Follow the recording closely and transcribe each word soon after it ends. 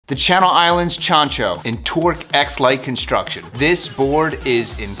The Channel Islands Chancho in Torq X-LITE construction. This board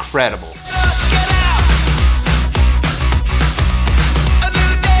is incredible.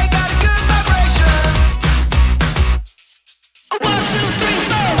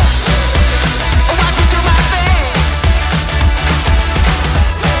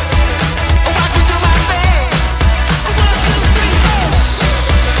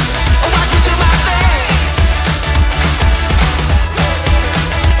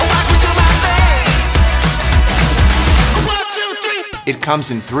 It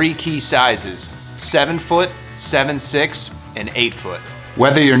comes in 3 key sizes, 7 foot, 7'6", and 8 foot.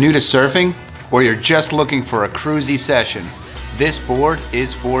 Whether you're new to surfing or you're just looking for a cruisy session, this board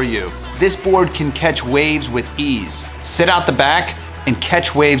is for you. This board can catch waves with ease. Sit out the back and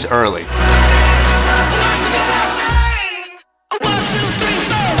catch waves early.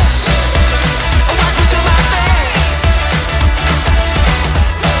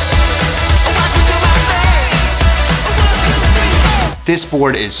 This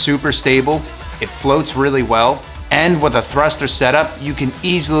board is super stable, it floats really well, and with a thruster setup, you can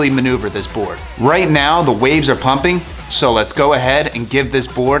easily maneuver this board. Right now, the waves are pumping, so let's go ahead and give this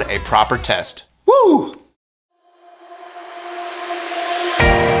board a proper test. Woo!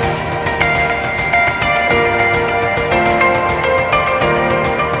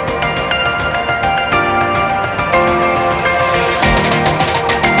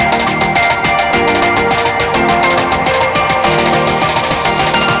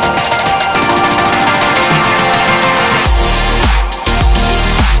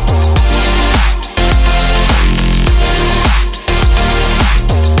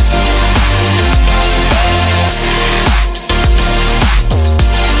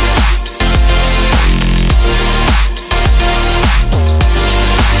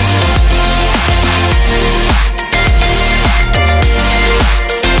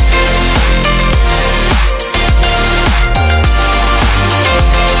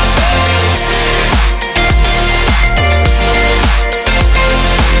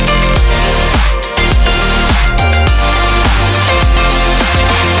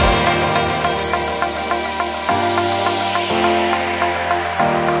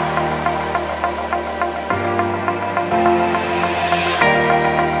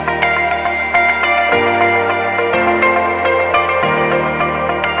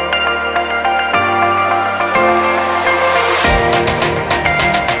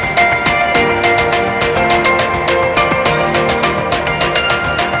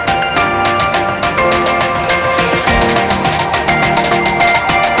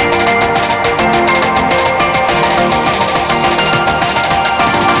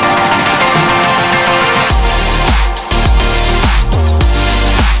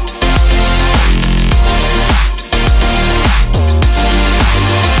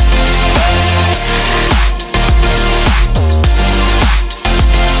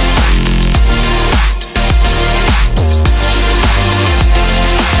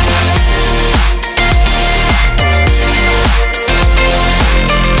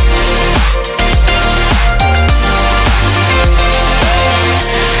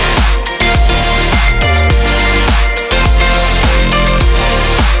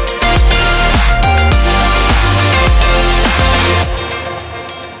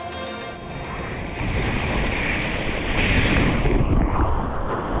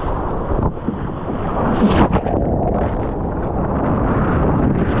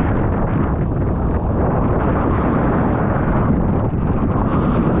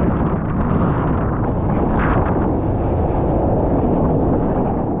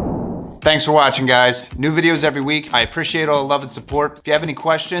 Thanks for watching, guys. New videos every week. I appreciate all the love and support. If you have any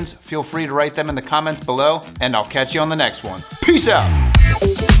questions, feel free to write them in the comments below, and I'll catch you on the next one. Peace out.